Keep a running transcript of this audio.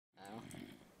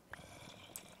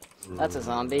That's a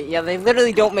zombie. Yeah, they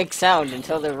literally don't make sound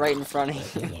until they're right in front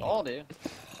of you. All do.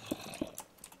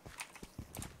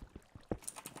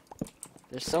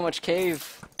 There's so much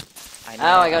cave. I know,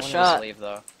 Ow, I got wanted to shot. leave,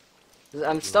 though.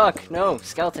 I'm stuck. No,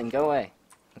 skeleton, go away.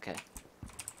 Okay.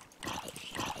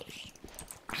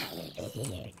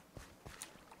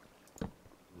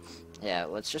 Yeah,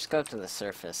 let's just go up to the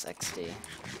surface, XD.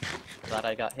 Glad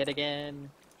I got hit again.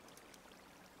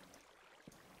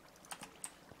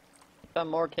 Some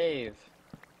more cave.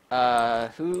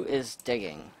 Who is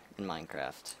digging in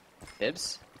Minecraft?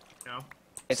 Dibz? No.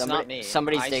 It's not me.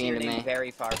 Somebody's I see digging your to name me.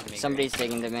 very far from me. Somebody's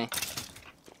digging to me.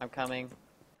 I'm coming.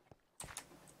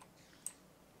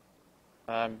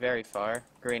 I'm very far.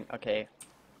 Green, okay.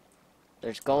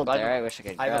 There's gold But there, I wish I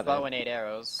could I have a grab bow it. and 8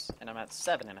 arrows, and I'm at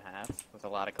 7.5 with a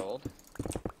lot of gold.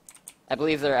 I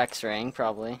believe they're X-raying,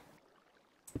 probably.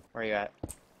 Where are you at?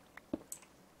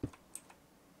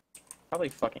 Probably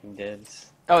fucking Dibz.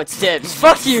 Oh, it's Dibz.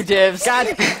 Fuck you, Dibz! God!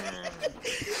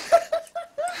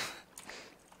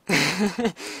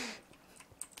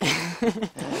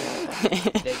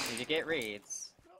 Dibz, did you get reads?